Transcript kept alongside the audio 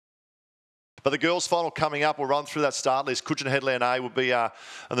But the girls' final coming up, we'll run through that start list. Cooch and Headland A will be in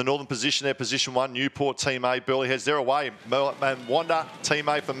the northern position there, position 1. Newport, Team A. Burleigh Heads, they're away. Wanda, Team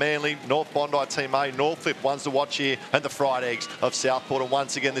A for Manly. North Bondi, Team A. Northcliffe, ones to watch here. And the Fried Eggs of Southport. And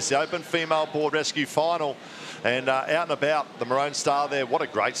once again, this is the Open Female Board Rescue Final. And out and about, the Maroon Star there. What a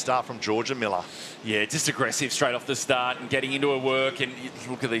great start from Georgia Miller. Yeah, just aggressive straight off the start and getting into her work. And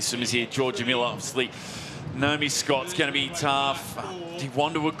look at these swimmers here. Georgia Miller, obviously. Naomi Scott's going to be tough.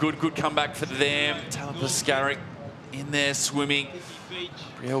 Wanda a good comeback for them. Taylor Pascaric in there swimming.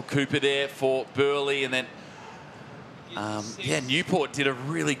 Brielle Cooper there for Burleigh. And then, yeah, Newport did a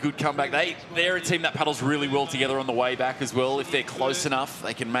really good comeback. They're a team that paddles really well together on the way back as well. If they're close enough,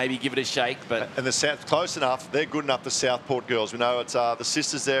 they can maybe give it a shake. But and the South, close enough, they're good enough, the Southport girls. We know it's the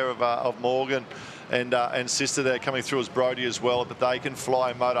sisters there of Morgan. And sister there coming through as Brody as well, but they can fly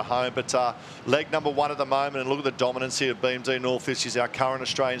and motor home. But leg number 1 at the moment, and look at the dominance here of BMD Northcliffe. She's our current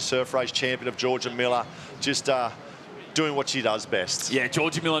Australian surf race champion of Georgia Miller, just doing what she does best. Yeah,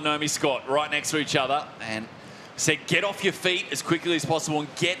 Georgia Miller and Naomi Scott right next to each other, and said get off your feet as quickly as possible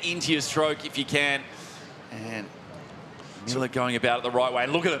and get into your stroke if you can. And Miller going about it the right way.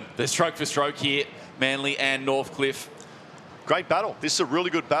 And look at them, they're stroke for stroke here, Manly and Northcliffe. Great battle. This is a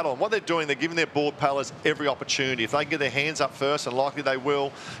really good battle. And what they're doing, they're giving their board paddlers every opportunity. If they can get their hands up first, and likely they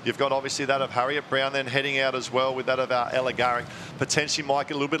will, you've got obviously that of Harriet Brown then heading out as well with that of Ella Garrick. Potentially might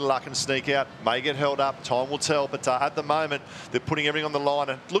get a little bit of luck and sneak out. May get held up. Time will tell. But at the moment, they're putting everything on the line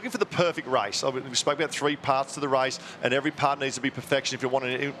and looking for the perfect race. We spoke about 3 parts to the race, and every part needs to be perfection if you want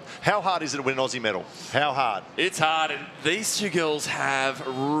to. How hard is it to win an Aussie medal? How hard? It's hard. And these 2 girls have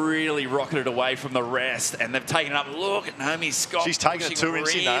really rocketed away from the rest, and they've taken it up. Look at Naomi Scott. She's taking it 2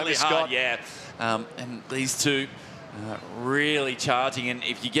 inches, really Naomi Scott. Hard, yeah. And these 2 really charging. And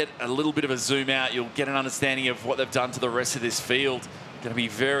if you get a little bit of a zoom out, you'll get an understanding of what they've done to the rest of this field. Going to be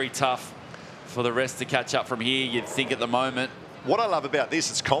very tough for the rest to catch up from here, you'd think, at the moment. What I love about this,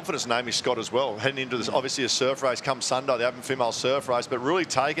 it's confidence in Naomi Scott as well. Heading into this, obviously a surf race come Sunday, the Open Female Surf Race, but really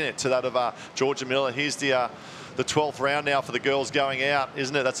taking it to that of Georgia Miller. Here's the 12th round now for the girls going out,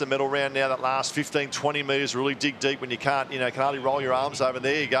 isn't it? That's the medal round now, that last 15, 20 metres. Really dig deep when you can't, can hardly roll your arms over.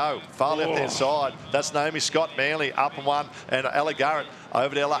 There you go. Far left-hand side. That's Naomi Scott, Manly, up and 1. And Ella Garrett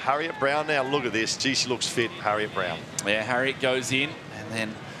over to Ella. Harriet Brown now. Look at this. Gee, she looks fit, Harriet Brown. Yeah, Harriet goes in, and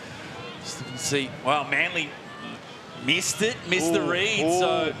then just looking to see. Well, Manly missed the read. Ooh.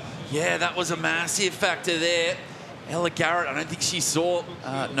 So, yeah, that was a massive factor there. Ella Garrett, I don't think she saw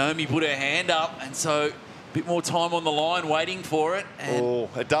Naomi put her hand up, and so bit more time on the line waiting for it. And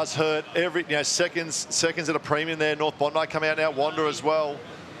it does hurt. Every seconds at a premium there. North Bondi come out now. Wander as well.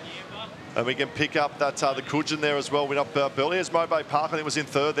 And we can pick up that the Coogin there as well. We're up Burleigh. Here's Mobo Park. I think was in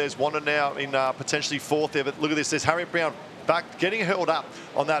 3rd. There's Wander now in potentially 4th there. But look at this. There's Harriet Brown back, getting held up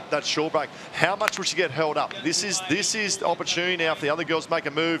on that shore break. How much will she get held up? This is the opportunity now for the other girls to make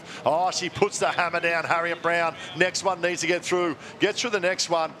a move. Oh, she puts the hammer down, Harriet Brown. Next one needs to get through. Get through the next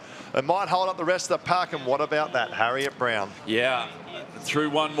one. It might hold up the rest of the pack. And what about that, Harriet Brown? Yeah, through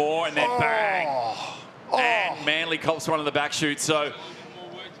one more and then bang. And Manly cops one of the back shoots. So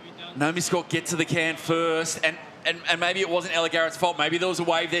Naomi Scott get to the can first. And maybe it wasn't Ella Garrett's fault. Maybe there was a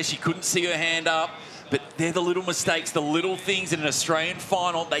wave there. She couldn't see her hand up. But they're the little mistakes, the little things in an Australian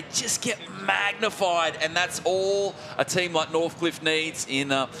final. They just get magnified. And that's all a team like Northcliffe needs in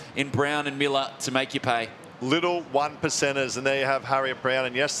Brown and Miller to make you pay. Little 1%ers, and there you have Harriet Brown.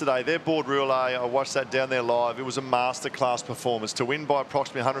 And yesterday, their board relay, I watched that down there live. It was a masterclass performance. To win by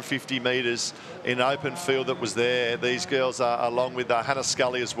approximately 150 metres in an open field that was there. These girls are along with Hannah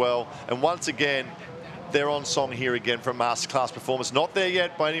Scully as well. And once again, they're on song here again for a masterclass performance. Not there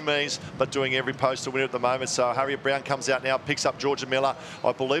yet by any means, but doing every post to win at the moment. So Harriet Brown comes out now, picks up Georgia Miller.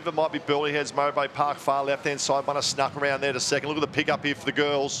 I believe it might be Burleigh Heads, Mowbray Park, far left-hand side. Might have snuck around there to second. Look at the pick-up here for the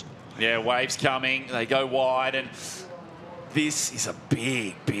girls. Yeah, waves coming. They go wide, and this is a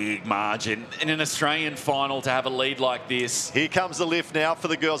big, big margin in an Australian final to have a lead like this. Here comes the lift now for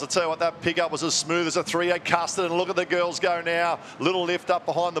the girls. I'll tell you what, that pickup was as smooth as a 3/8 custard, and look at the girls go now. Little lift up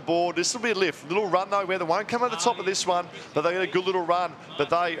behind the board. This will be a lift. Little run though, where they won't come at the top of this one, but they get a good little run.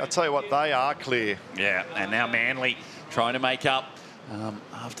 But I'll tell you what, they are clear. Yeah, and now Manly trying to make up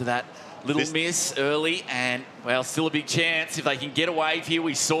after that little miss early, and, well, still a big chance if they can get a wave here.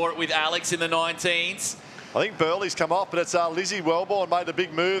 We saw it with Alex in the 19s. I think Burleigh's come off, but it's Lizzie Wellborn made a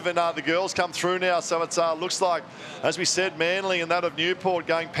big move, and the girls come through now. So it looks like, as we said, Manly and that of Newport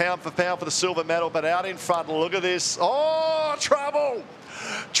going pound for the silver medal, but out in front. Look at this. Oh, trouble.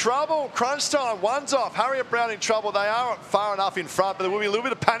 Trouble, crunch time, one's off. Harriet Brown in trouble. They are far enough in front, but there will be a little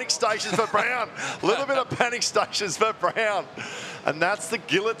bit of panic stations for Brown. A little bit of panic stations for Brown. And that's the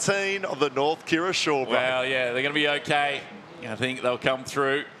guillotine of the North Kirrashore, bro. Well, yeah, they're going to be okay. I think they'll come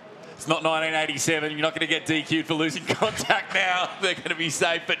through. It's not 1987. You're not going to get DQ'd for losing contact now. They're going to be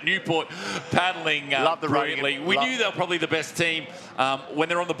safe. But Newport paddling brilliantly. We knew they were probably the best team when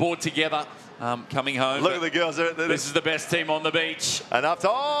they're on the board together coming home. Look at the girls. This is the best team on the beach. And up to,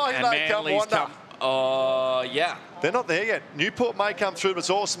 oh, he may come Wander. Oh, yeah. They're not there yet. Newport may come through, but it's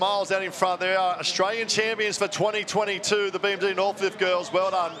all smiles out in front. They are Australian champions for 2022, the BMD Northcliffe girls.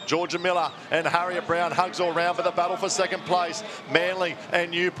 Well done. Georgia Miller and Harriet Brown. Hugs all round for the battle for second place. Manly and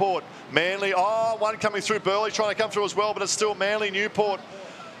Newport. Manly, oh, one coming through. Burley trying to come through as well, but it's still Manly, Newport.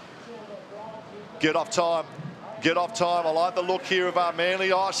 Get off time. Get off time. I like the look here of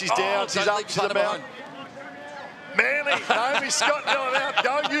Manly. Oh, she's down. She's up to the mountain. Manly, Naomi Scott going out.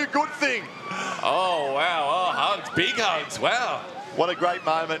 Go you, good thing. Oh, wow. Oh, hugs. Big hugs. Wow. What a great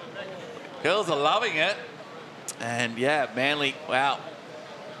moment. Girls are loving it. And, yeah, Manly, wow.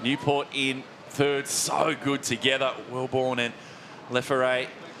 Newport in third. So good together. Wellborn and Lefferay.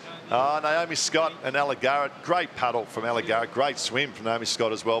 Naomi Scott and Ella Garrett. Great paddle from Ella Garrett. Great swim from Naomi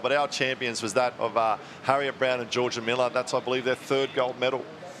Scott as well. But our champions was that of Harriet Brown and Georgia Miller. That's, I believe, their third gold medal.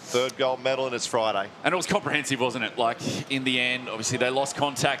 Third gold medal, and it's Friday. And it was comprehensive, wasn't it? Like, in the end, obviously, they lost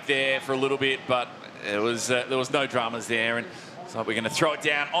contact there for a little bit, but it was there was no dramas there. And so we're going to throw it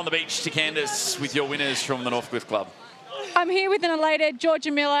down on the beach to Candice with your winners from the Northcliffe Club. I'm here with an elated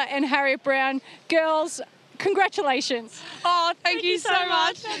Georgia Miller and Harriet Brown. Girls, congratulations. Oh, thank you so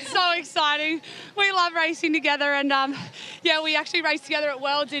much. It's so exciting. We love racing together, and yeah, we actually raced together at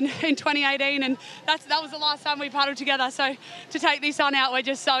Worlds in 2018, and that was the last time we paddled together. So to take this on out, we're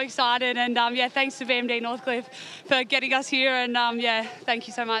just so excited, and yeah, thanks to BMD Northcliffe for getting us here, and yeah, thank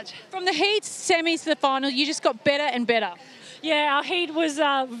you so much. From the heats, semis to the final, you just got better and better. Yeah, our heat was,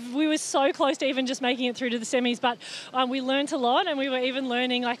 we were so close to even just making it through to the semis, but we learnt a lot, and we were even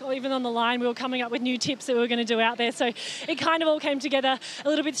learning, like even on the line, we were coming up with new tips that we were going to do out there. So it kind of all came together. A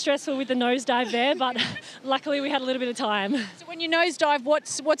little bit stressful with the nosedive there, but luckily we had a little bit of time. So when you nosedive,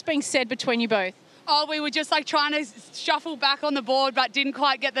 what's being said between you both? Oh, we were just like trying to shuffle back on the board, but didn't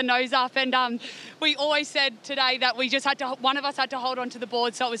quite get the nose up. And we always said today that we just had to, one of us had to hold on to the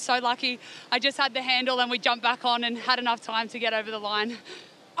board. So it was so lucky. I just had the handle and we jumped back on and had enough time to get over the line.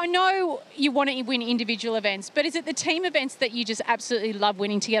 I know you want to win individual events, but is it the team events that you just absolutely love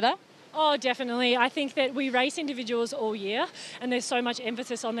winning together? Oh, definitely. I think that we race individuals all year, and there's so much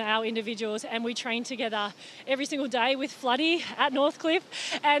emphasis on our individuals, and we train together every single day with Floody at Northcliffe.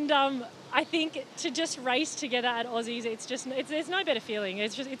 And I think to just race together at Aussies, there's no better feeling.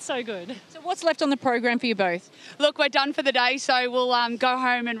 It's so good. So what's left on the program for you both? Look, we're done for the day, so we'll go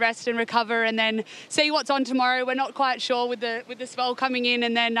home and rest and recover, and then see what's on tomorrow. We're not quite sure with the swell coming in,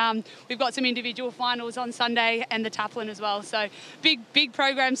 and then we've got some individual finals on Sunday and the Taplin as well. So big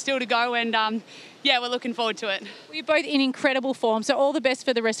program still to go, and yeah, we're looking forward to it. Well, you're both in incredible form, so all the best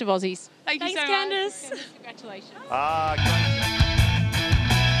for the rest of Aussies. Thanks so much. Candice. Congratulations.